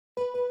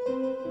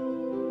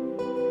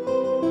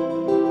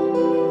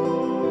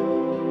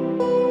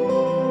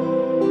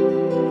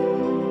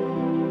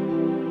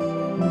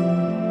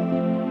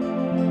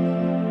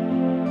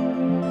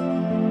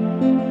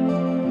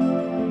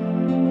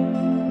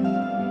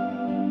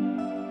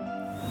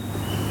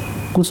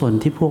กุศล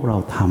ที่พวกเรา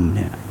ทำเ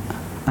นี่ย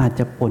อาจ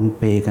จะปน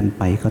เปกัน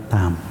ไปก็ต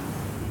าม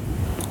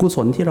กุศ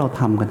ลที่เรา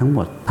ทำกันทั้งหม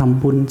ดท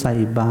ำบุญใส่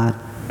บาตร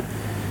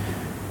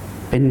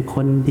เป็นค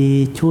นดี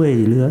ช่วย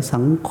เหลือสั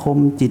งคม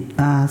จิต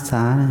อาส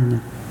าเนี่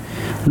ย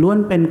ล้วน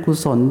เป็นกุ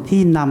ศล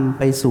ที่นำไ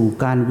ปสู่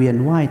การเวียน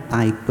ว่ายต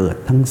ายเกิด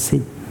ทั้งสิ้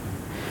น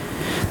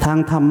ทาง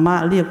ธรรมะ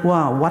เรียกว่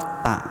าวัต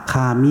ตค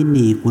ามิ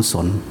นีกุศ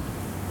ล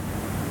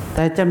แ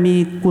ต่จะมี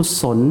กุ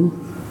ศล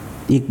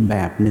อีกแบ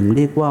บหนึ่งเ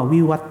รียกว่า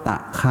วิวัตต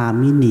คา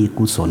มินี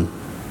กุศล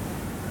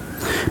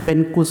เป็น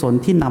กุศล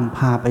ที่นำพ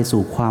าไป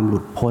สู่ความหลุ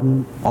ดพ้น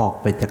ออก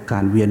ไปจากกา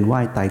รเวียนว่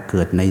ายตายเ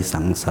กิดในสั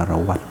งสาร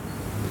วัฏ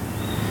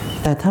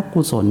แต่ถ้า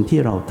กุศลที่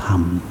เราท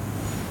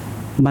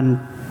ำมัน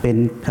เป็น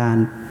การ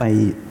ไป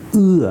เ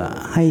อื้อ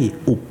ให้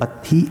อุป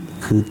ธิ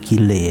คือกิ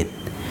เลส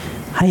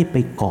ให้ไป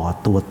ก่อ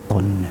ตัวต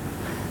น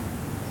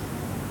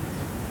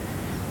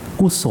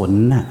กุศล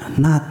น่ะ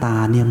หน้าตา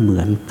เนี่ยเหมื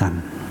อนกัน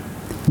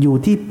อยู่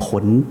ที่ผ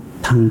ล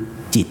ทาง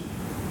จิต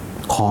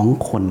ของ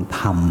คน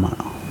ท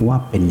ำว่า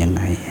เป็นยัง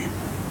ไง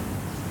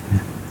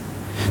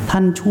ท่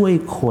านช่วย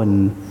คน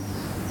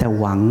แต่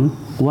หวัง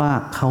ว่า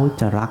เขา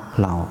จะรัก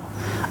เรา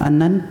อัน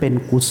นั้นเป็น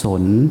กุศ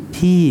ล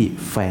ที่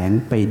แฝง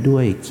ไปด้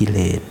วยกิเล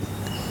ส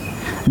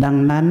ดัง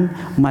นั้น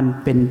มัน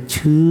เป็นเ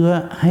ชื้อ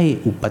ให้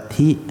อุป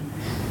ธิ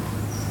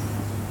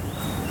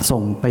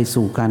ส่งไป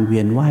สู่การเวี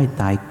ยนว่าย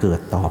ตายเกิด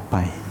ต่อไป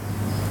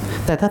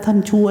แต่ถ้าท่าน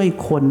ช่วย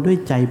คนด้วย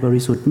ใจบ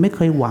ริสุทธิ์ไม่เค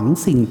ยหวัง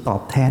สิ่งตอ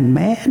บแทนแ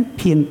ม้เ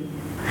พียง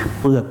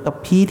เปลือกกระ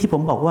พี้ที่ผ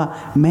มบอกว่า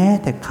แม้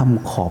แต่ค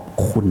ำขอบ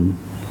คุณ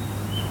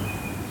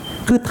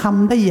คือท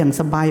ำได้อย่าง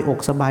สบายอก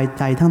สบายใ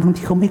จทั้ง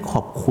ที่เขาไม่ข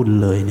อบคุณ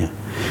เลยเนี่ย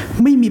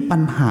ไม่มีปั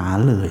ญหา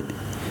เลย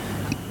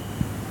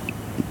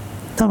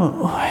ถ้าแบบ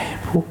โอ้ย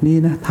พวกนี้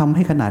นะทำใ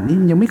ห้ขนาดนี้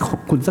ยังไม่ขอ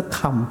บคุณสักค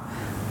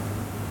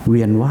ำเ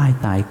วียนว่าย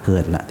ตายเกิ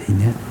ดละที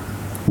เนี้ย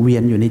เวีย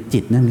นอยู่ในจิ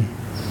ตนั่นไง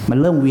มัน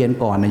เริ่มเวียน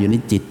ก่อนนะอยู่ใน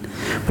จิต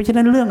เพราะฉะ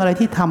นั้นเรื่องอะไร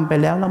ที่ทำไป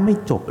แล้วไม่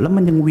จบแล้ว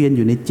มันยังเวียนอ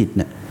ยู่ในจิตเ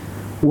นี่ย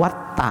วัฏ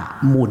ฏะ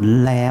หมุน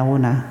แล้ว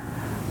นะ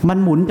มัน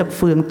หมุนจากเ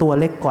ฟืองตัว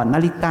เล็กก่อนนา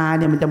ฬิกาเ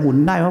นี่ยมันจะหมุน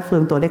ได้เพราะเฟือ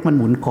งตัวเล็กมัน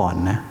หมุนก่อน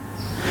นะ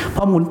พ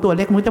อหมุนตัวเ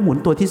ล็กมันจะหมุน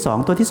ตัวที่สอง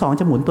ตัวที่สอง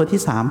จะหมุนตัวที่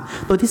สาม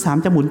ตัวที่สาม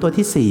จะหมุนตัว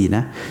ที่สี่น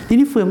ะที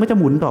นี้เฟืองก็จะ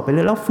หมุนต่อไปเ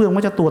รื่อยแล้วเฟือง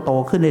ก็จะตัวโต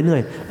ขึ้นเรื่อ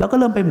ยๆแล้วก็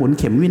เริ่มไปหมุน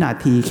เข็มวินา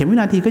ทีเข็มวิ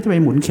นาทีก็จะไป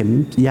หมุนเข็ม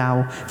ยาว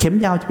เข็ม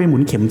ยาวจะไปหมุ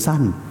นเข็มสั้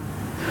น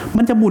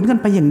มันจะหมุนกัน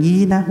ไปอย่างนี้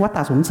นะวัฏฏ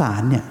ะสงสา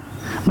รเนี่ย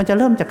มันจะ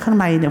เริ่มจากข้าง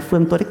ในเนี่ยเฟือ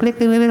งตัวเล็กๆแ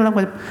ล้ว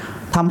ก็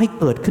ทำให้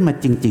เกิดขึ้นมา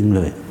จริงๆเ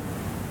ลย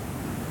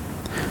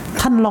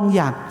ท่านลอง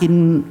อยากกิน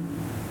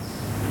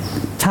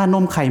ชาน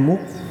มไข่มุ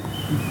ก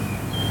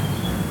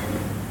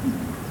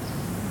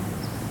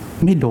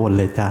ไม่โดน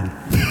เลยอาจารย์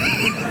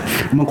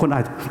บางคนอ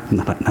าจ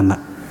นั่นนะ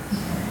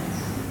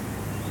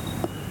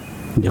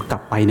เดี๋ยวกลั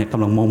บไปเนี่ยก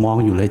ำลังมอง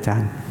อยู่เลยอาจา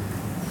รย์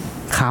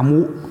ขามุ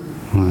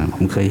ผ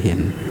มเคยเห็น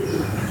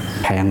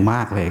แพงม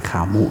ากเลยข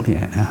ามุเนี่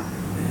ยนะ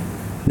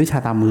หรือชา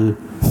ตามือ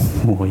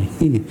โอ้ย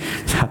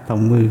ชาตา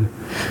มือ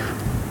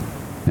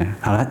นะ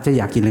เอาละจะอ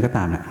ยากกินอะไรก็ต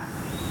ามนะ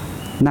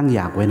นั่งอ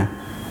ยากไว้นะ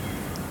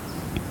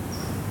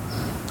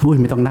อุ้ย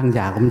ไม่ต้องนั่งอ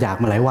ยากผมอยาก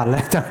มาหลายวันแ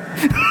ล้วจ้ะ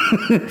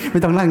ไม่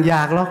ต้องนั่งอย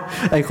ากหรอก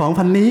ไอ้ของ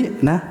พันนี้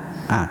นะ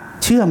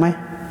เชื่อไหม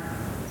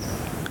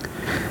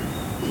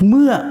เ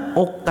มื่อโ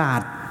อกา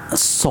ส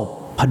ศพ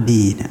พอ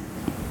ดีเนี่ย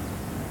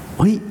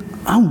เฮ้ย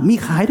มี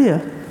ขายด้วยเหร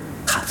อ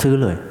ซื้อ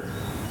เลย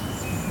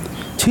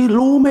ชื่อ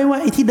รู้ไหมว่า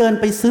ไอ้ที่เดิน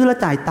ไปซื้อแล้ว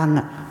จ่ายตังค์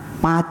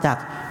มาจาก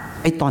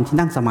ไอ้ตอนที่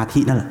นั่งสมาธิ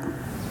นั่นแหละ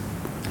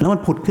แล้วมัน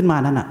ผุดขึ้นมา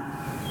นั่น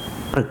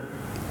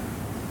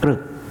ก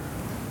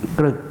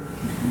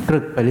รึ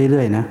กไปเ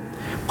รื่อยๆนะ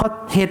พอ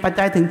เหตุปัจ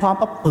จัยถึงพร้อม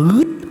ปั๊บ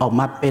ปื๊ดออก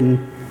มาเป็น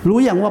รู้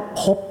อย่างว่า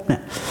พบเนี่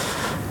ย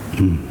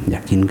อยา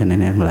กกินกันแ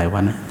น่ๆหลายวั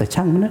นนะแต่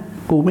ช่างมันนะ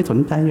กูไม่สน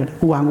ใจอยู่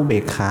กูวางอุเบ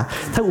กขา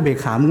ถ้าอุเบก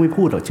ขามึงไม่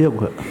พูดหรอกเชื่อกู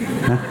เถอะ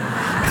นะ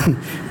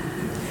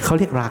เขา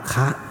เรียกราค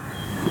ะ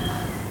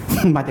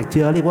มาจากเ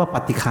ชื้อเรียกว่าป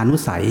ฏิฆานุ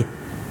สัย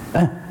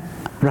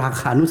รา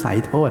คานุสัย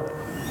โทษ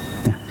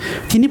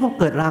ทีนี้พอ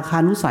เกิดราคา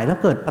นุสัยแล้ว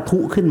เกิดปะทุ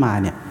ขึ้นมา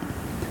เนี่ย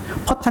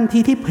เพราะทันที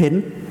ที่เห็น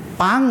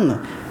ปัง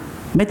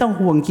ไม่ต้อง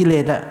ห่วงกิเล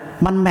สอะ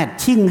มันแมท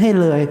ชิ่งให้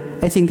เลย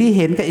ไอ้สิ่งที่เ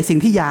ห็นกับไอ้สิ่ง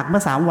ที่อยากเมื่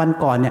อ3 วัน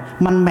ก่อนเนี่ย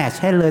มันแมท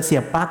ช์ให้เลยเสี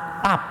ยบปลั๊ก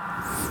ปั๊บ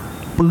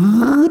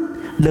ปื๊ด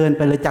เดินไ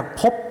ปเลยจาก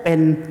พบเป็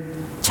น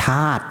ช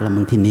าติละมึ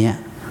งทีเนี้ย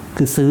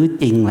คือซื้อ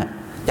จริงแหละ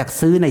จาก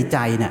ซื้อในใจ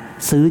เนี่ย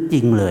ซื้อจ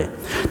ริงเลย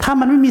ถ้า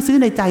มันไม่มีซื้อ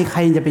ในใจใคร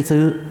จะไป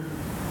ซื้อ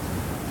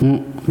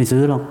ไม่ซื้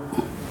อหรอก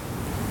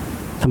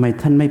ทำไม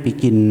ท่านไม่ไป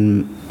กิน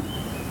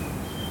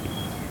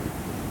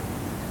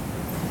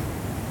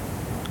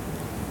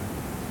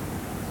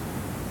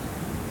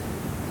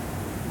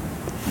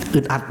อึ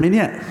ดอัดไหมเ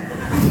นี่ย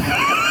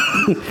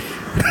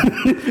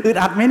อึด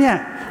อัดไหมเนี่ย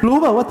รู้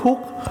เปล่าว่าทุก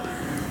ข์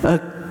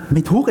ไ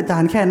ม่ทุกข์อาจา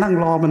รย์แค่นั่ง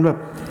รอมันแบบ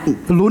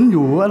ลุ้นอ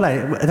ยู่ว่าอะไร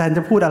อาจารย์จ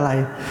ะพูดอะไร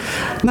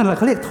นั่นแหละเ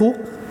ขาเรียกทุกข์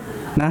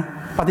นะ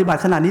ปฏิบัติ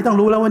ขนาดนี้ต้อง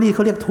รู้แล้วว่านี่เข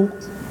าเรียกทุกข์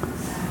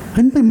เ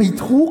ฮ้ยไม่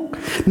ทุกข์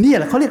นี่แ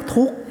หละเขาเรียก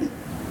ทุกข์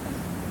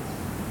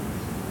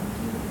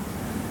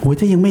โอ้ย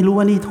ถ้ายังไม่รู้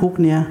ว่านี่ทุกข์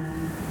เนี่ย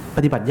ป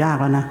ฏิบัติยาก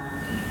แล้วนะ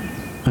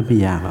มันไม่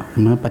ยากหรอก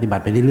มันปฏิบั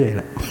ติไปเรื่อยๆแ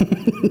หละ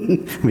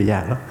ไม่ยา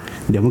กแล้ว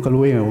เดี๋ยวมันก็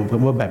รู้เอง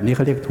ว่าแบบนี้เข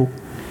าเรียกทุกข์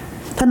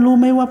ท่านรู้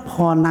ไหมว่าพ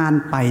อนาน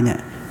ไปเนี่ย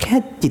แค่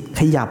จิต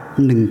ขยับ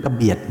หนึ่งกระเ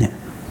บียดเนี่ย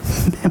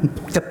แม่ง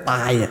จะต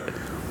ายอ่ะ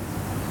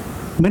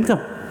เหมือนกับ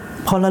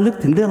พอระลึก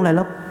ถึงเรื่องอะไรแ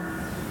ล้ว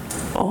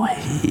โอ้ย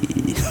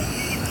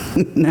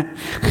นะ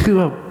คือ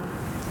แบบ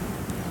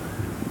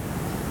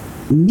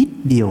นิด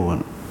เดียว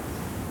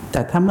แ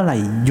ต่ถ้าเมื่อไหร่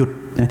หยุด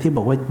นะที่บ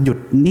อกว่าหยุด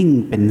นิ่ง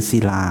เป็นศิ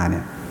ลาเนี่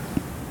ย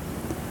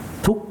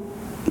ทุก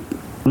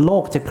โล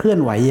กจะเคลื่อน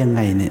ไหวยังไ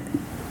งเนี่ย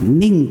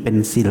นิ่งเป็น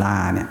ศิลา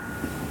เนี่ย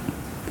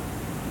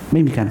ไ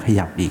ม่มีการข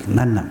ยับอีก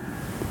นั่นแหละ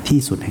ที่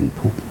สุดแห่ง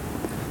ทุกข์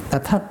แต่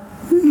ถ้า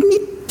นิ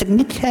ดจะ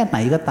นิดแค่ไหน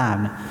ก็ตาม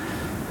นะ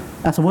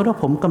สมมติว่า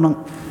ผมกำลัง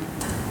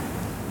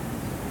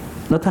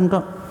แล้วท่านก็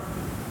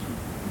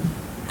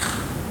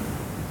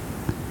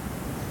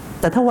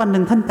แต่ถ้าวันห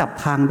นึ่งท่านจับ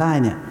ทางได้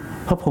เนี่ย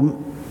เพราะผ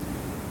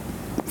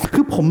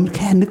มแ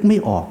ค่นึกไม่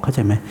ออกเข้าใจ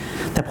ไหม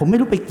แต่ผมไม่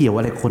รู้ไปเกี่ยวอ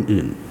ะไรคน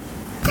อื่น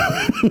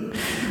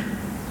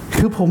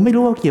คือผมไม่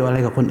รู้ว่าเกี่ยวอะไร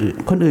กับคนอื่น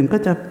คนอื่นก็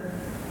จะ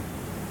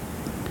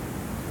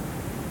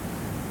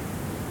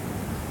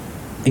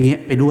อย่างเงี้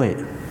ยไปด้วย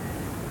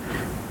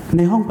ใ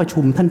นห้องประชุ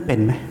มท่านเป็น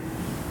ไหม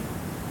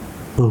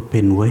เ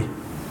ป็นเว้ย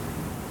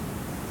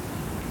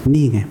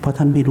นี่ไงเพราะ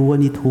ท่านไม่รู้ว่า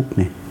นี่ทุกข์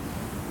ไง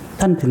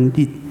ท่านถึง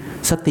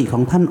สติขอ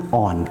งท่าน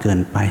อ่อนเกิน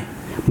ไป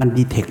มัน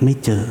ดีเทคไม่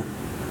เจอ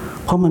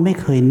เพราะมันไม่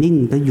เคยนิ่ง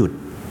แล้วหยุด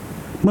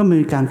เมื่อมี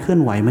การเคลื่อ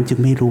นไหวมันจึง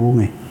ไม่รู้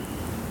ไง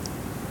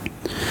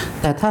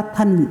แต่ถ้า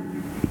ท่าน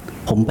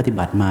ผมปฏิ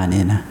บัติมาเนี่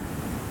ยนะ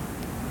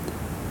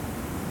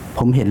ผ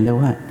มเห็นเลย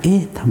ว่า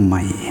ทำไม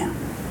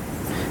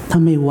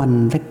วัน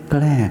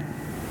แรก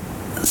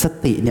ๆส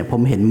ติเนี่ยผ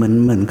มเห็นเห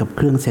มือนกับเค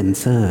รื่องเซ็น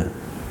เซอร์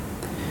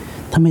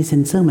ทำไมเซ็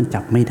นเซอร์มัน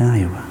จับไม่ได้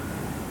วะ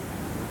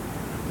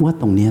ว่า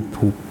ตรงเนี้ย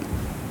ทุกข์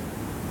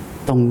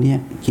ตรงเนี้ย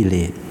กิเล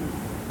ส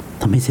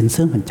ทำไมเซ็นเซ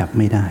อร์มันจับ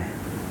ไม่ได้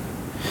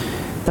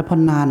แต่พอ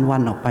นานวั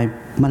นออกไป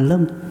มันเริ่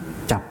ม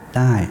จับไ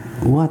ด้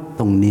ว่า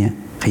ตรงเนี้ย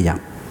ขยับ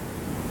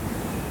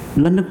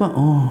แล้วนึกว่าโ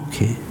อเค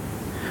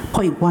พอ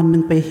อีกวันหนึ่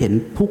งไปเห็น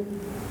ทุกข์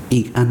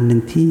อีกอันหนึ่ง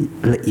ที่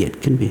ละเอียด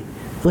ขึ้นไป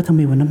ทำไ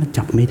มวันนั้นมัน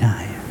จับไม่ได้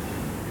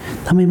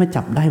ทำไมมา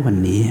จับได้วัน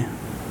นี้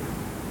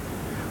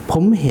ผ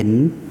มเห็น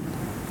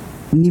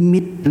นิมิ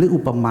ตหรืออุ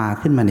ปมา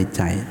ขึ้นมาในใ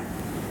จ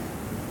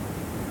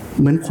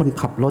เหมือนคน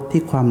ขับรถ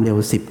ที่ความเร็ว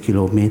10 กิโล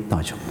เมตรต่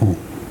อชั่วโมง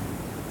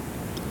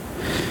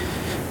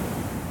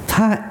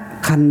ถ้า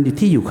คัน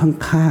ที่อยู่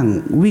ข้าง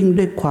ๆวิ่ง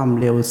ด้วยความ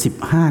เร็ว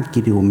15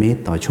 กิโลเมตร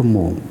ต่อชั่วโม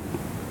ง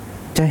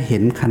จะเห็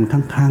นคัน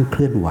ข้างๆเค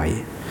ลื่อนไหว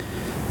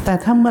แต่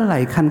ถ้าเมื่อไหร่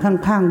คันข้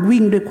างๆ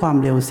วิ่งด้วยความ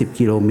เร็ว10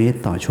 กิโลเมตร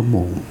ต่อชั่วโม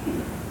ง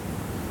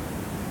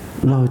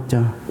เราจะ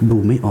ดู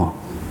ไม่ออก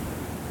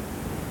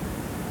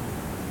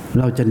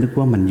เราจะนึก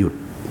ว่ามันหยุด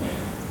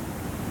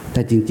แ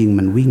ต่จริงๆ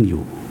มันวิ่งอ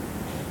ยู่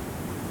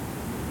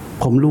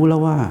ผมรู้แล้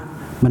วว่า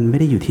มันไม่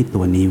ได้อยู่ที่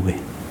ตัวนี้เว้ย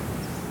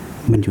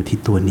มันอยู่ที่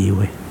ตัวนี้เ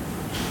ว้ย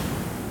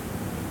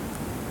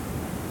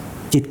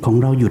จิตของ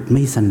เราหยุดไ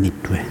ม่สนิท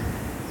เว้ย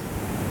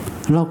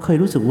เราเคย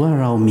รู้สึกว่า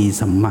เรามี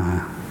สัมมา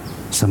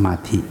สมา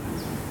ธิ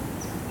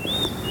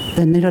แ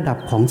ต่ในระดับ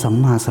ของสัม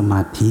มาสม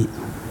าธิ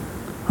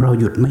เรา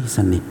หยุดไม่ส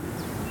นิท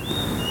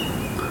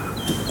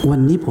วัน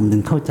นี้ผมถึ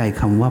งเข้าใจ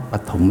คำว่าป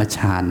ฐมฌ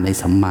านใน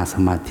สัมมาส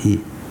มาธิ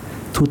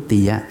ทุติ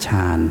ยฌ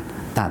าน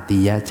ตติ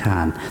ยฌา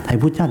นไทย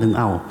พุทธเจ้าถึง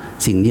เอา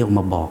สิ่งนี้ออก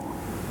มาบอก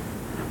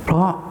เพร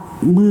าะ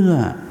เมื่อ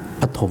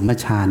ปฐม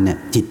ฌานเนี่ย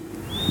จิต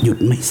หยุด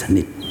ไม่ส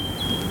นิท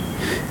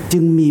จึ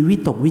งมีวิ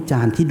ตกวิจ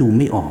ารที่ดูไ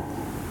ม่ออก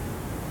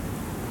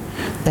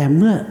แต่เ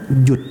มื่อ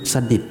หยุดส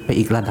นิทไป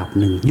อีกระดับ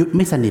หนึ่งหยุดไ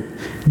ม่สนิท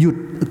หยุด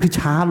คือ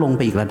ช้าลงไ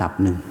ปอีกระดับ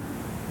หนึ่ง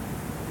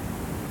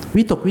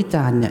วิตกวิจ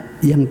ารเนี่ย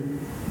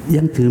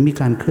ยังถือมี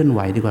การเคลื่อนไหว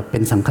ดีกว่าเป็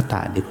นสังคต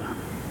ะดีกว่า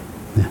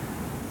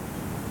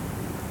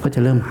ก็จะ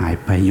เริ่มหาย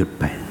ไปหยุด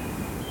ไป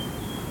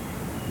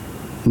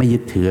ไม่ยึ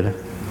ดถือแล้ว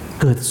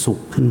เกิดสุข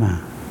ขึ้นมา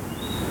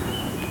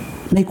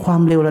ในควา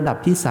มเร็วระดับ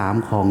ที่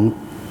3ของ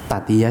ต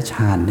ติยฌ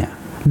านเนี่ย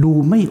ดู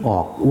ไม่อ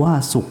อกว่า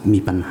สุขมี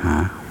ปัญหา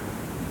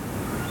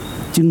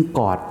จึงก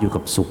อดอยู่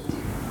กับสุข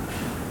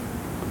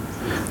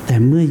แต่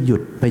เมื่อหยุ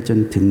ดไปจน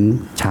ถึง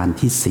ฌาน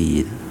ที่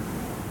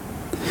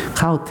4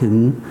เข้าถึง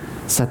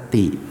ส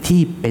ติ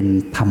ที่เป็น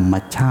ธรรม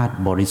ชาติ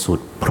บริสุท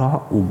ธิ์เพราะ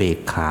อุเบก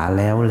ขา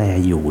แล้วแล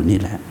อยู่นี่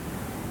แหละ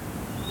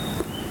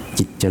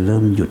จิตจะเริ่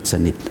มหยุดส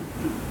นิท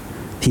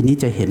ทีนี้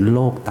จะเห็นโล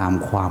กตาม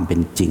ความเป็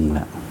นจริงแ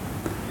ล้ว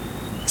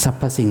สรร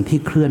พสิ่งที่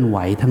เคลื่อนไหว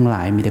ทั้งหล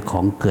ายมีแต่ข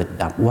องเกิด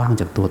ดับว่าง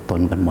จากตัวต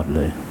นกันหมดเ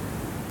ลย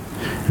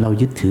เรา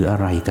ยึดถืออะ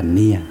ไรกันเ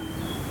นี่ย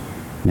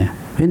นะ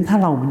เพราะฉะนั้นถ้า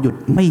เราหยุด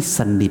ไม่ส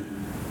นิท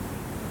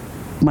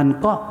มัน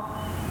ก็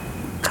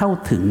เข้า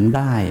ถึงไ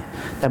ด้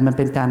แต่มันเ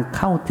ป็นการเ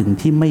ข้าถึง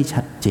ที่ไม่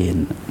ชัดเจน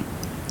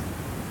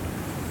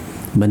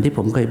เหมือนที่ผ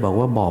มเคยบอก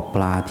ว่าบ่อป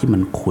ลาที่มั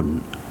นขุ่น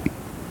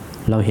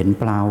เราเห็น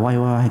ปลาว่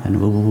ายๆกัน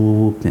วู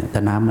บเนี่ยแต่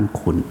น้ำมัน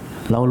ขุ่น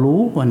เรารู้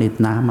ว่าใน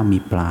น้ำมันมี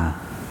ปลา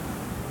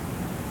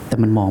แต่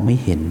มันมองไม่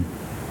เห็น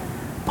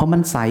พอมั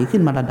นใสขึ้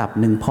นมาระดับ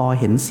หนึ่งพอ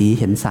เห็นสี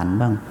เห็นสัน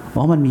บ้าง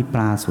มันมีป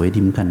ลาสวย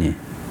ดิมกันเนี่ย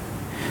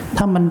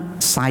ถ้ามัน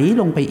ใส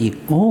ลงไปอีก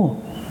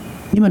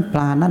นี่มันป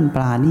ลานั่นป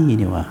ลานี่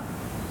เนี่ยวะ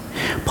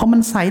พอมั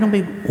นใสลงไป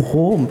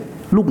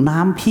ลูกน้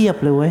ำเพียบ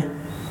เลยเว้ย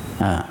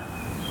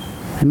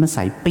ให้มันใส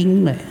ปิ้ง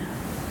เลย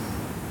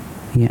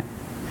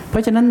เพรา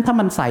ะฉะนั้นถ้า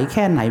มันใสแ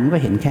ค่ไหนมันก็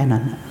เห็นแค่นั้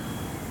น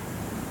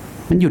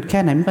มันหยุดแค่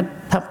ไหนมันก็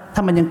ถ้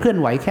ามันยังเคลื่อน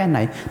ไหวแค่ไหน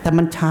แต่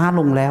มันช้า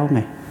ลงแล้วไง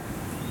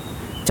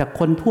จาก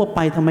คนทั่วไป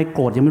ทำไมโ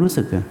กรธยังไม่รู้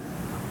สึกอ่ะ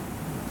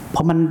เพร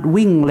าะมัน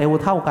วิ่งเร็ว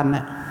เท่ากันน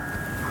ะ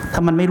ถ้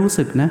ามันไม่รู้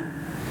สึกนะ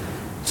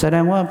แสด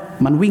งว่า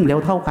มันวิ่งเร็ว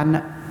เท่ากันน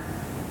ะ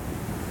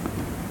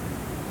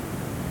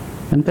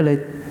มันก็เลย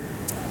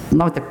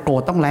นอกจากโกร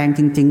ธต้องแรง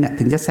จริงๆอ่ะ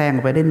ถึงจะแซงอ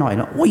อกไปได้หน่อยแ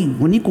ล้วอุ้ย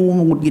วันนี้กู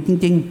หงุดหงิดจ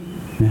ริง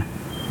ๆนะ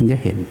ถึงจะ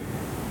เห็น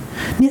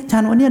เนี่ยอาจา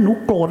รย์วันนี้หนู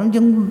โกรธแล้ว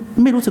ยัง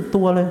ไม่รู้สึก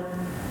ตัวเลย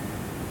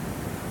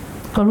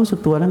ก็รู้สึก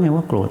ตัวแล้วไง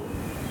ว่าโกรธ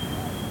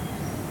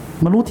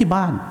มารู้ที่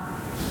บ้าน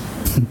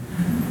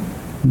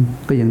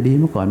ก็ยังดี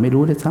เมื่อก่อนไม่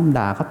รู้เลยซ้ำ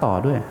ด่าเขาต่อ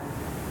ด้วย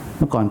เ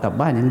มื่อก่อนกลับ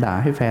บ้านยังด่า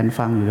ให้แฟน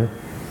ฟังอยู่เลย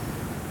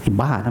ไอ้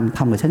บ้าท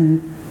ำกับฉัน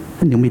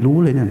ยังไม่รู้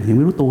เลยเนี่ยยังไ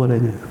ม่รู้ตัวเลย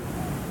เนี่ย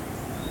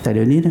แต่เ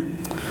ดี๋ยวนี้เนี่ย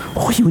โ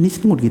อ้ยวันนี้ฉั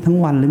นหงุดหงิดทั้ง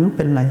วันเลยไม่รู้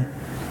เป็นอะไร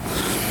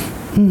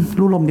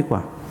รู้ลมดีกว่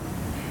า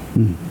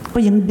ก็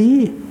ยังดี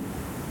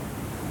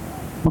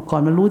เมื่อก่อ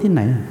นมันรู้ที่ไห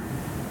น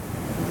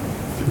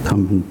ท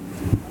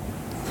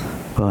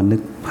ำพอนึ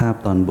กภาพ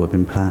ตอนบวชเป็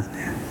นพระเ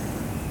นี่ย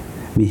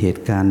มีเห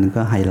ตุการณ์นึง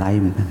ก็ไฮไลท์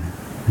เหมือนกัน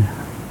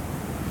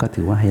ก็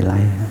ถือว่าไฮไล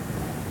ท์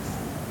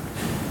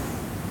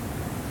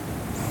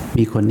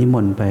มีคนนิม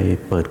นต์ไป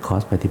เปิดคอร์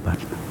สปฏิบั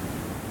ติ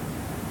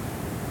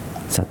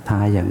ศรัทธา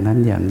อย่างนั้น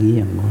อย่างนี้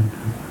อย่างโน้น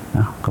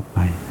ก็ไป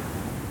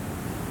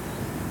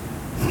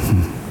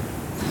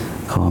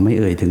ขอไม่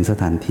เอ่ยถึงส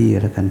ถานที่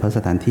แล้วกันเพราะส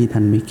ถานที่ท่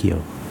านไม่เกี่ยว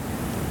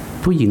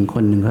ผู้หญิงค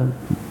นหนึ่ง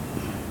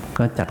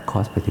ก็จัดคอ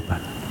ร์สปฏิบั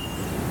ติ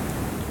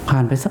ผ่า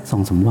นไปสัก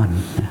2-3 วัน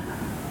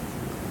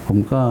ผม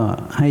ก็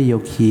ให้โย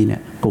คีเนี่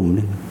ยกลุ่มห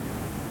นึ่ง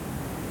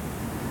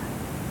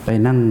ไป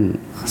นั่ง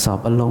สอบ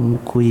อารมณ์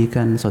คุย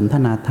กันสนท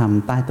นาธรรม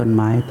ใต้ต้นไ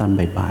ม้ตอน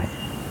บ่าย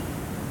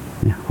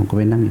ๆเนี่ยผมก็ไ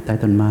ปนั่งอยู่ใต้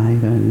ต้นไม้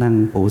ก็นั่ง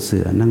ปูเ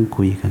สื่อนั่ง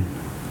คุยกัน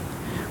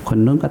คน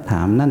นู้นก็ถ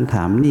ามนั่นถ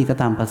ามนี่ก็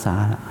ตามภาษา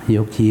โย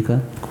คีก็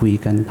คุย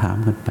กันถาม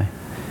กันไป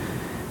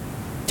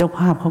เจ้าภ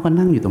าพเขาก็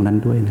นั่งอยู่ตรงนั้น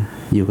ด้วยนะ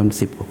อยู่กัน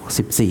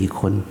14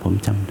 คนผม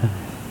จำได้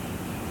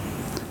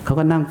เขา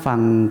ก็นั่งฟัง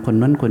คน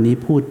นั้นคนนี้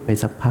พูดไป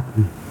สักพัก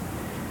นึง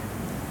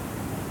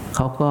เข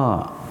าก็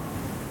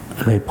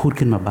เลยพูด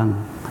ขึ้นมาบ้าง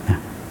นะ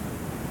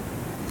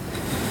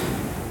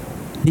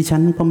ดิฉั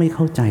นก็ไม่เ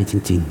ข้าใจจ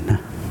ริงๆนะ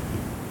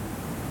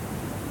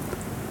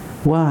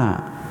ว่า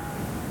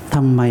ท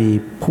ำไม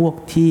พวก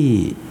ที่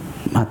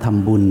มาท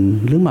ำบุญ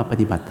หรือมาป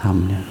ฏิบัติธรรม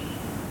เนี่ย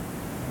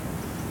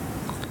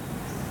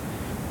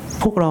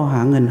พวกเราห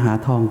าเงินหา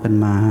ทองกัน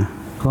มา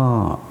ก็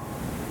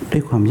ด้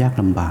วยความยาก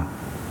ลำบาก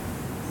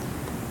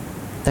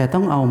แต่ต้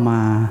องเอามา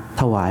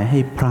ถวายให้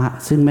พระ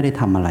ซึ่งไม่ได้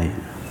ทำอะไร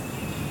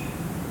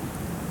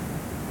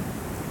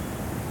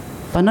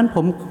ตอนนั้นผ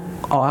ม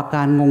ออกอาก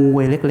ารงงเว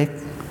ยเล็ก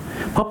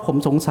ๆเพราะผม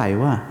สงสัย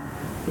ว่า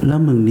แล้ว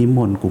มึงนิม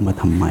นต์กูมา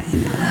ทำไม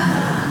เนี่ย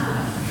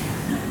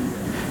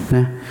น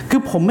ะคื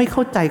อผมไม่เข้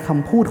าใจค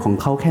ำพูดของ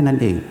เขาแค่นั้น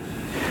เอง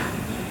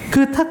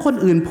คือถ้าคน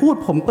อื่นพูด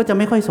ผมก็จะ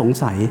ไม่ค่อยสง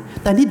สัย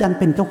แต่นี่ดัน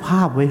เป็นเจ้าภ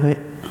าพไว้เฮ้ย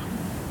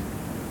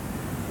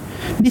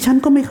ดิฉัน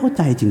ก็ไม่เข้าใ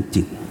จจ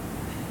ริง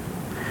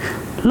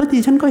ๆแล้วดิ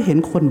ฉันก็เห็น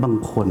คนบาง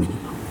คน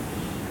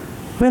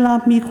เวลา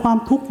มีความ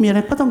ทุกข์มีอะไร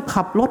ก็ต้อง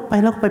ขับรถไป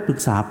แล้วก็ไปปรึก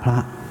ษาพระ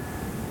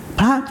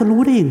จะ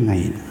รู้ได้ยังไง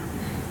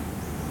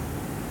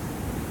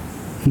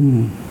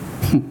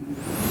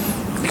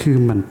คือ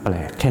มันแปล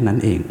กแค่นั้น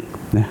เอง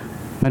นะ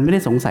มันไม่ได้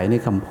สงสัยใน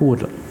คำพูด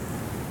หรอก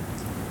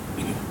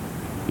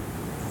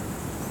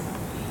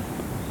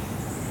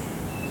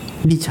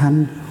ดิฉัน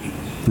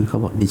เขา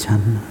บอกดิฉั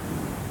น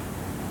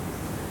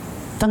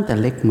ตั้งแต่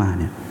เล็กมา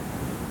เนี่ย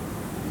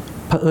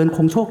เผอิญค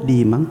งโชคดี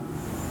มั้ง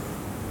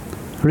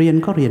เรียน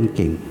ก็เรียนเ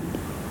ก่ง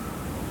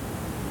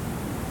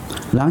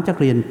หลังจาก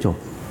เรียนจบ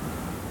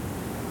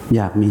อ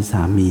ยากมีส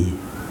ามี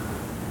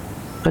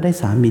ก็ได้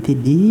สามีที่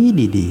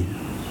ดี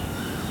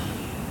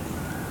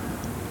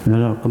แล้ว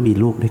เราก็มี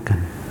ลูกด้วยกัน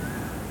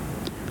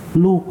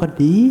ลูกก็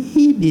ดี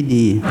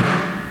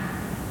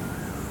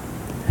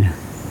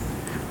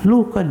ลู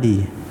กก็ดี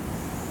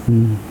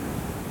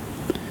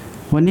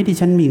วันนี้ที่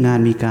ฉันมีงาน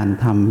มีการ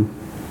ท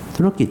ำ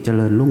ธุรกิจเจ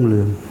ริญรุ่งเรื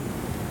อง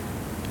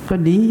ก็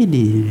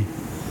ดี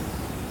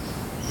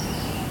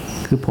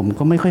คือผม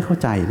ก็ไม่ค่อยเข้า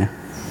ใจนะ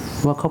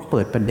ว่าเขาเปิ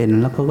ดประเด็น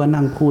แล้วเขาก็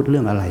นั่งพูดเรื่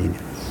องอะไรเนี่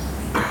ย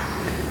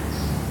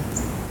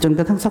จนก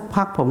ระทั่งสัก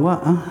พักผมว่า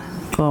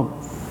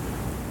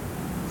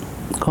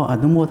ก็อ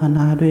นุโมทน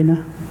าด้วยนะ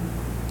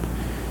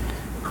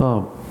ก็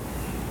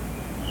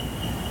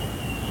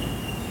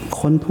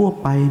คนทั่ว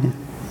ไปเนี่ย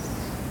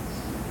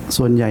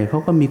ส่วนใหญ่เขา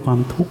ก็มีความ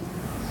ทุกข์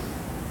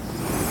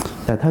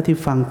แต่เท่าที่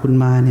ฟังคุณ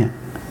มาเนี่ย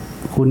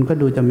คุณก็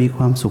ดูจะมีค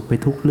วามสุขไป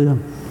ทุกเรื่อง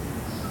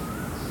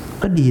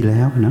ก็ดีแ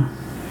ล้วนะ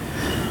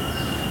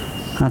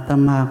อาต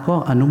มาก็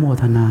อนุโม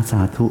ทนาส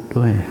าธุ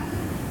ด้วย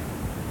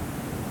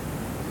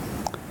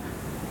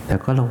แต่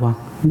ก็ระวัง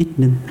นิด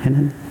นึงแค่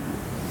นั้น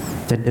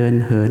จะเดิน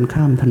เหิน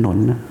ข้ามถนน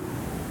นะ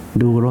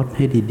ดูรถใ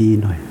ห้ดี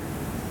ๆหน่อย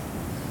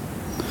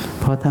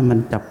เพราะถ้ามัน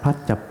จับพลัด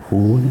จับผ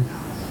ลูเนี่ย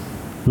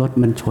รถ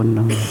มันชนเร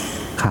า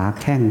ขา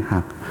แข้งหั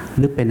กห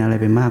รือเป็นอะไร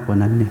ไปมากกว่า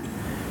นั้นเนี่ย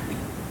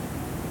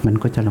มัน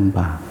ก็จะลำ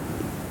บาก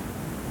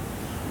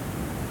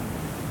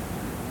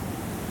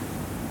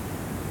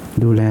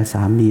ดูแลส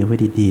ามีไว้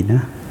ดีๆน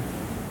ะ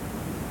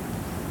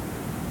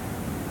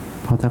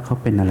เพราะถ้าเขา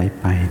เป็นอะไร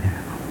ไปเนี่ย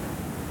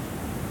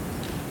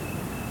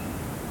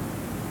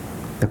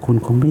แต่คุณ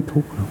คงไม่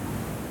ทุกข์หรอก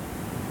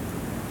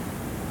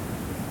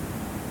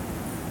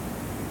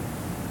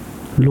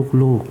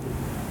ลูก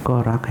ๆก็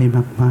รักให้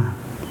มาก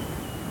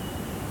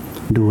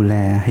ๆดูแล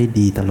ให้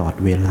ดีตลอด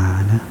เวลา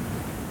นะ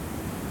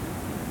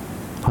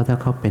เพราะถ้า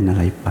เขาเป็นอะ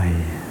ไรไป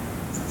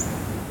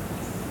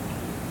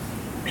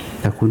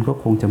แต่คุณก็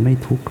คงจะไม่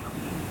ทุกข์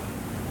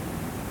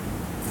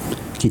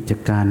กิจ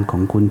การขอ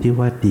งคุณที่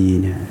ว่าดี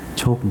เนี่ย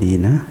โชคดี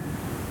นะ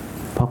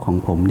เพราะของ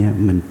ผมเนี่ย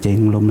มันเจ๊ง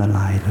ล้มละล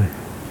ายเลย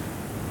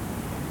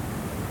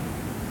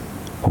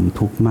ผม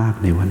ทุกข์มาก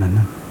ในวันนั้น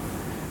นะ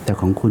แต่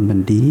ของคุณมัน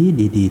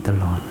ดีต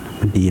ลอด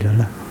มันดีแล้ว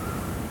ล่ะ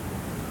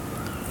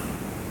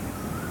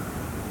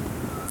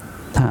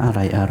ถ้าอะ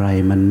ไร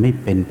มันไม่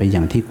เป็นไปอย่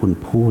างที่คุณ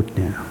พูดเ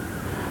นี่ย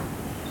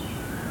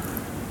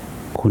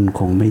คุณ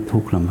คงไม่ทุ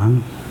กข์หรอกมั้ง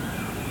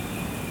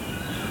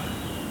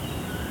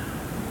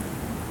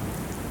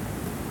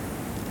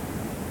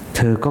เธ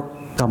อก็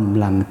ก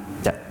ำลัง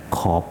จะข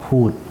อพู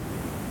ด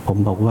ผม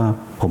บอกว่า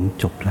ผม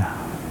จบแล้ว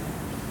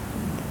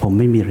ผม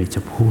ไม่มีอะไรจ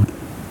ะพูด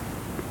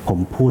ผม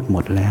พูดหม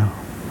ดแล้ว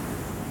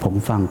ผม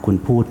ฟังคุณ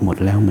พูดหมด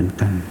แล้วเหมือน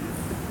กัน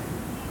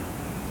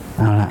เ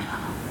อาละ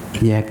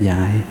แยกย้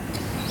าย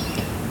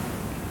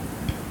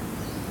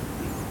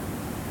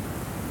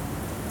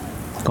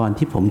ก่อน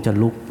ที่ผมจะ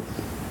ลุก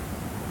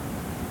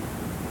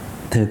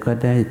เธอก็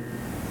ได้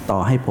ต่อ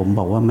ให้ผมบ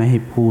อกว่าไม่ให้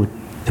พูด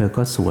เธอ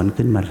ก็สวน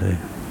ขึ้นมาเลย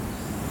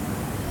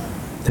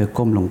เธอ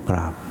ก้มลงกร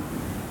าบ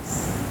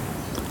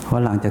เพรา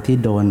ะหลังจากที่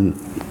โดน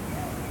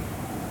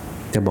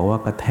จะบอกว่า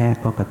กระแทก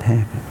ก็กระแท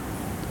ก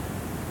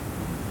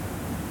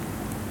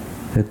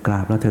เธอกรา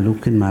บแล้วเธอลุก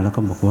ขึ้นมาแล้ว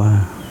ก็บอกว่า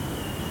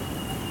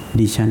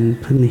ดิฉัน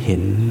เพิ่งเห็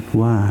น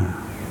ว่า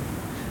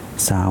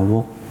สาว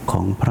กข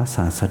องพระศ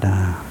าสดา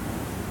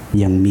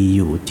ยังมีอ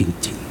ยู่จ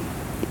ริง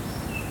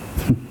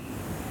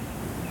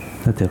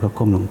ๆแล้วเธอก็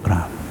ก้มลงกร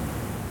าบ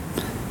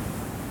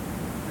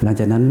หลัง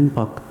จากนั้นพ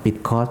อปิด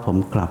คอร์สผม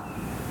กลับ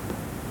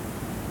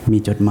มี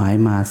จดหมาย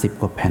มา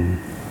10 กว่าแผ่น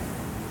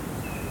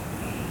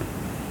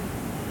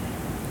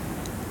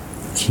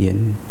เขียน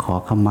ขอ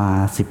ขมา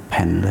10 แ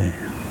ผ่นเลย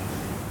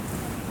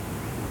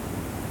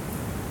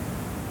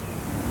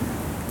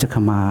จะข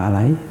มาอะไร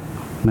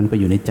มันก็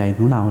อยู่ในใจข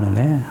องเรานั่นแ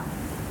หละ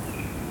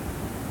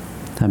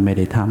ถ้าไม่ไ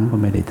ด้ทำก็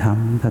ไม่ได้ท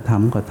ำถ้าท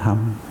ำก็ท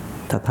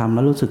ำถ้าทำแ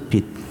ล้วรู้สึกผิ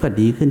ดก็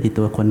ดีขึ้นที่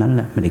ตัวคนนั้นแห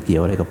ละไม่ได้เกี่ย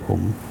วอะไรกับผม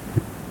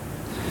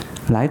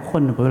หลายค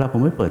นเวลาผ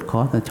มไม่เปิดคอ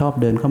ร์สชอบ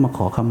เดินเข้ามาข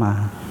อขมา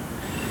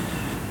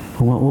ผ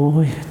มว่าโอ้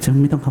ยจะ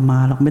ไม่ต้องขมา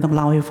หรอกไม่ต้องเ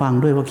ล่าให้ฟัง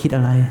ด้วยว่าคิดอ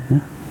ะไรน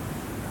ะ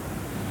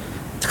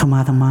ขมา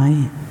ทำไม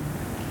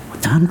อา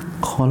จารย์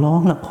ขอร้อ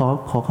งละ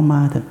ขอขมา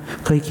เถอะ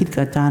เคยคิดกั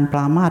บอาจารย์ปร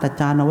ามาสอา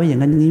จารย์เอาไว้อย่า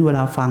งนั้นอย่างนี้เวล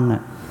าฟังอ่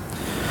ะ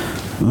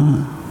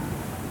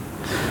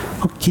เ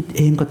ขาคิดเ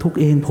องก็ทุก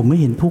เองผมไม่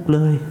เห็นทุกเล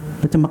ย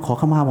แล้วจะมาขอ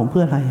ขมาผมเ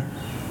พื่ออะไร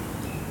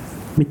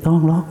ไม่ต้อง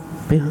หรอก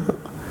ไปเถอะ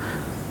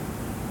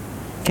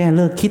แกเ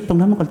ลิกคิดตรง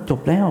นั้นมันก็จ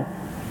บแล้ว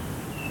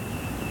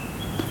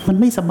มัน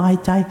ไม่สบาย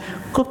ใจ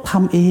ก็ท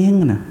ำเอง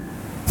นะ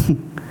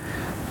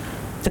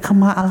จะข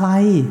มาอะไร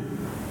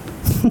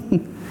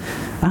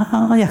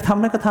อยากทำอ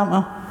ะไรก็ทำเอ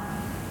า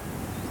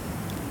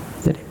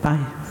จะได้ไป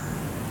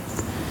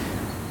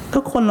ก็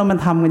คนเรามัน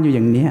ทำกันอยู่อ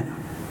ย่างนี้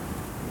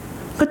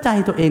ก็ใจ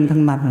ตัวเองทั้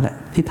งนั้นแหละ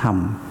ที่ท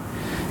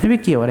ำไม่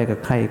เกี่ยวอะไรกับ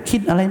ใครคิ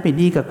ดอะไรไม่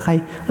ดีกับใคร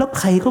แล้ว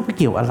ใครก็ไป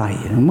เกี่ยวอะไร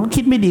มัน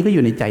คิดไม่ดีก็อ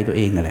ยู่ในใจตัวเ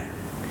องนั่นแหละ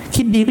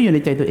คิดดีก็อยู่ใน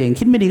ใจตัวเอง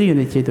คิดไม่ดีก็อยู่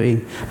ในใจตัวเอง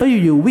แล้ว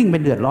อยู่ๆวิ่งไป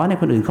เดือดร้อนให้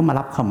คนอื่นเข้ามา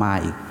รับเข้ามา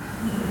อีก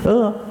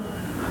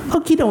เขา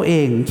คิดเอาเอ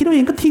ง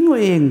ก็ทิ้งเอา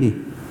เองดิ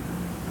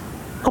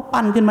เขา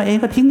ปั่นขึ้นมาเอง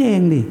ก็ทิ้งเอ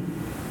งดิ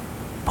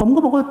ผมก็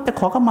บอกว่าจะ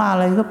ขอเข้ามาอะ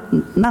ไรก็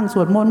นั่งส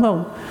วดมนต์ก็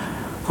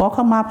ขอเ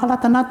ข้ามาพระรั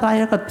ตนตรัย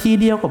แล้วก็ที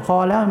เดียวก็พอ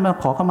แล้วมา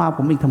ขอเข้ามาผ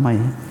มอีกทำไม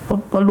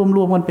ก็ร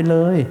วมๆกันไปเล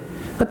ย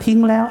ก็ทิ้ง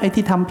แล้วไอ้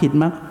ที่ทำผิด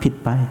มาผิด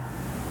ไป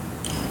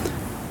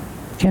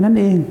แค่นั้น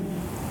เอง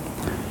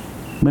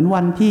เหมือน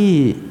วันที่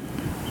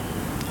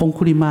อง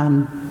คุลิมาน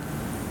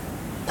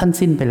ท่าน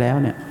สิ้นไปแล้ว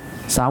เนี่ย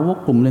สาวก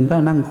กลุ่มหนึ่งก็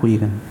นั่งคุย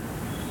กัน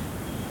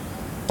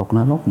ตกน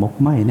รกหมก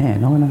ไหม้แน่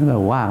นอนนะก็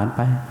ว่ากันไ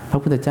ปพระ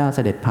พุทธเจ้าเส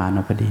ด็จผ่านม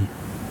าพอดี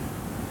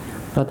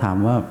ก็ถาม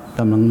ว่าก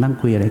ำลังนั่ง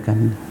คุยอะไรกัน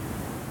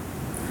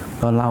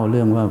ก็เล่าเ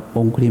รื่องว่าอ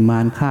งคุลิมา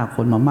นฆ่าค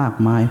นมามาก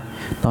มาย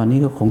ตอนนี้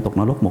ก็คงตก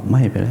นรกหมกไห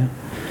ม้ไปแล้ว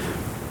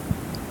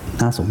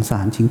น่าสงสา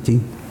รจริง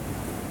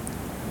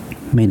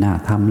ๆไม่น่า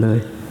ทำเลย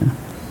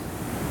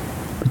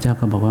พระเจ้า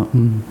ก็บอกว่า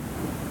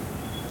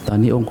ตอน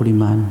นี้องคุลิ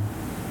มาน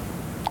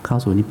เข้า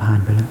สู่นิพพาน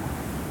ไปแล้ว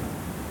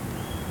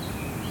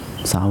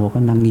สาวก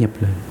ก็นั่งเงียบ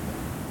เลย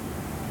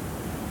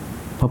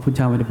เพราะพระเ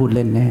จ้าไม่ได้พูดเ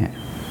ล่นแน่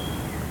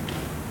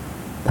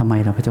ทำไม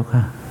ล่ะพระเจ้าค่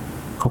ะ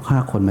เขาฆ่า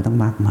คนมาตั้ง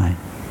มากมาย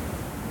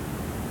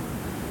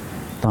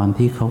ตอน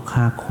ที่เขา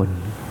ฆ่าคน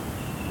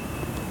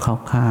เขา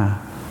ฆ่า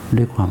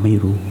ด้วยความไม่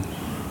รู้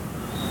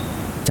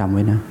จำไ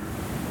ว้นะ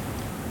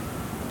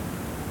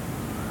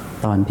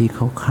ตอนที่เข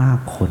าฆ่า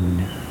คนเ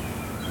นี่ย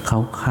เขา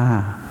ฆ่า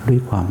ด้วย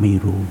ความไม่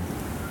รู้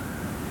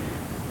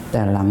แ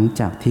ต่หลัง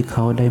จากที่เข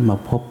าได้มา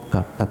พบ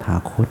กับตถา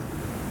คต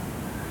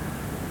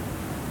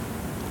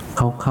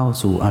เขาเข้า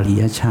สู่อริ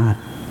ยชาติ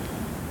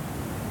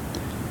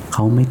เข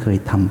าไม่เคย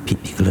ทำผิด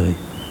อีกเลย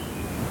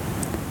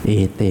เอ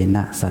เตน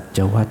ะสัจ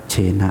วัชเช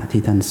นะ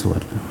ที่ท่านสว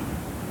ด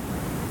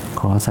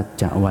ขอสัจ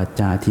จวา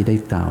จาที่ได้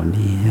กล่าว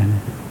นี้ฉะ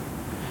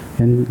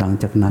นั้นหลัง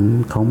จากนั้น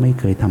เขาไม่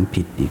เคยทำ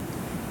ผิดอีก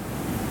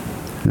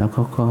แล้วเข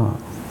าก็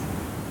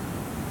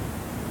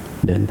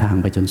เดินทาง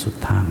ไปจนสุด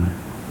ทาง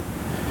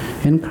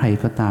เห็นใคร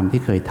ก็ตาม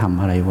ที่เคยทำ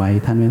อะไรไว้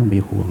ท่านไม่ต้องไป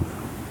ห่วง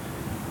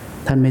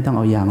ท่านไม่ต้องเ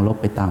อายางลบ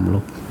ไปตามล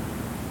บ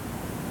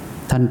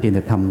ท่านเพียงแ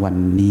ต่ทำวัน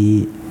นี้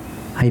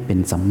ให้เป็น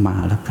สัมมา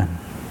แล้วกัน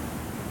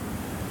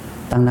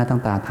ตั้งหน้าตั้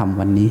งตาทำ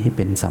วันนี้ให้เ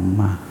ป็นสัม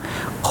มา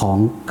ของ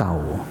เก่า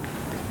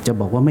จะ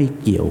บอกว่าไม่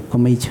เกี่ยวก็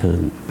ไม่เชิง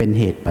เป็น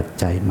เหตุปัจ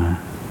จัยมา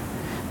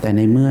แต่ใ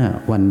นเมื่อ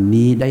วัน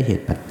นี้ได้เห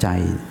ตุปัจจัย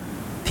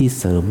ที่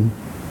เสริม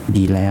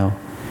ดีแล้ว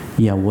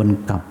อย่าวน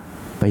กลับ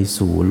ไป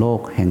สู่โล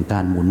กแห่งกา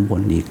รหมุนว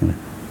นอีกเลย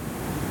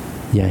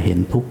อย่าเห็น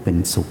ทุกข์เป็น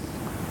สุข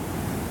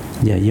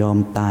อย่ายอม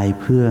ตาย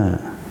เพื่อ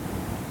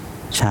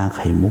ชาไ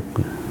ข่มุก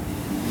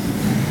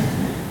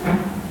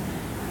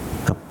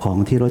กับของ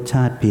ที่รสช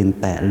าติเพียง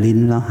แตะลิ้น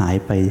แล้วหาย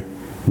ไป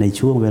ใน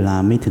ช่วงเวลา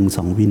ไม่ถึง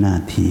2 วินา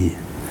ที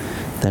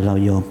แต่เรา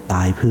ยอมต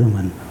ายเพื่อ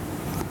มัน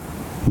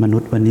มนุ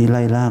ษย์วันนี้ไ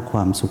ล่ล่าคว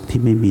ามสุข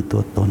ที่ไม่มีตั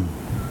วตน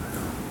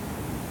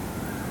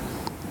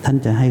ท่าน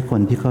จะให้ค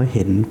นที่เขาเ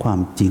ห็นความ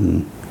จริง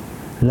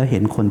และเห็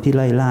นคนที่ไ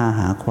ล่ล่า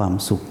หาความ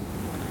สุข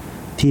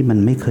ที่มัน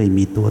ไม่เคย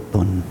มีตัวต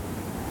น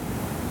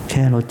แ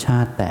ค่รสชา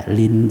ติแตะ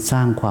ลิ้นสร้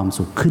างความ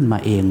สุขขึ้นมา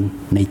เอง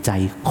ในใจ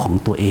ของ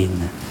ตัวเอง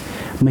นะ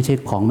ไม่ใช่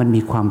ของมัน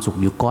มีความสุข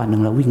อยู่ก้อนนึ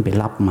งแล้ววิ่งไป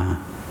รับมา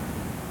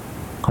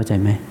เข้าใจ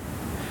ไหม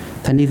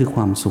ท่านนี่คือค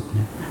วามสุขเ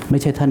นี่ยไม่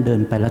ใช่ท่านเดิ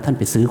นไปแล้วท่าน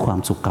ไปซื้อความ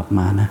สุขกลับม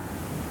านะ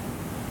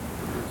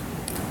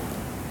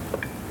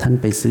ท่าน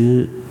ไปซื้อ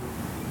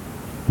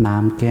น้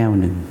ำแก้ว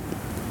หนึ่ง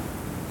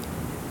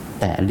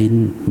แตะลิ้น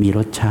มีร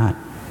สชาติ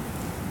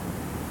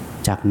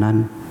จากนั้น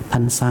ท่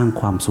านสร้าง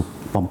ความสุข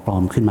ปลอ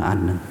มๆขึ้นมาอัน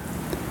หนึ่ง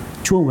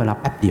ช่วงเวลา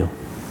แป๊บเดียว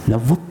แล้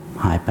ววุบ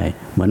หายไป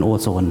เหมือนโอ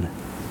โซน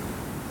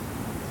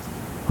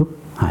วุบ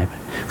หายไป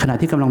ขณะ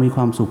ที่กำลังมีค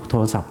วามสุขโท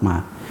รศัพท์มา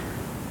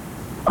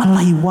อะไร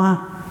วะ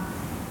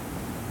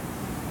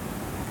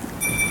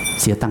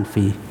เสียตังค์ฟ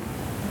รี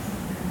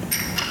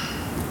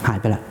หาย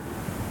ไปละ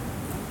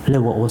เรี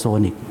ยกว่าโอโซ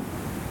นอีก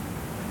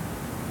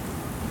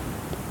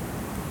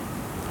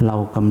เรา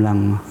กำลัง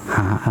ห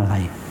าอะไร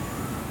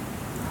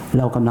เ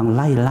รากำลังไ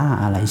ล่ล่า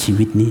อะไรชี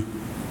วิตนี้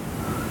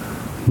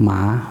หมา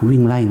วิ่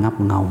งไล่งับ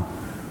เงา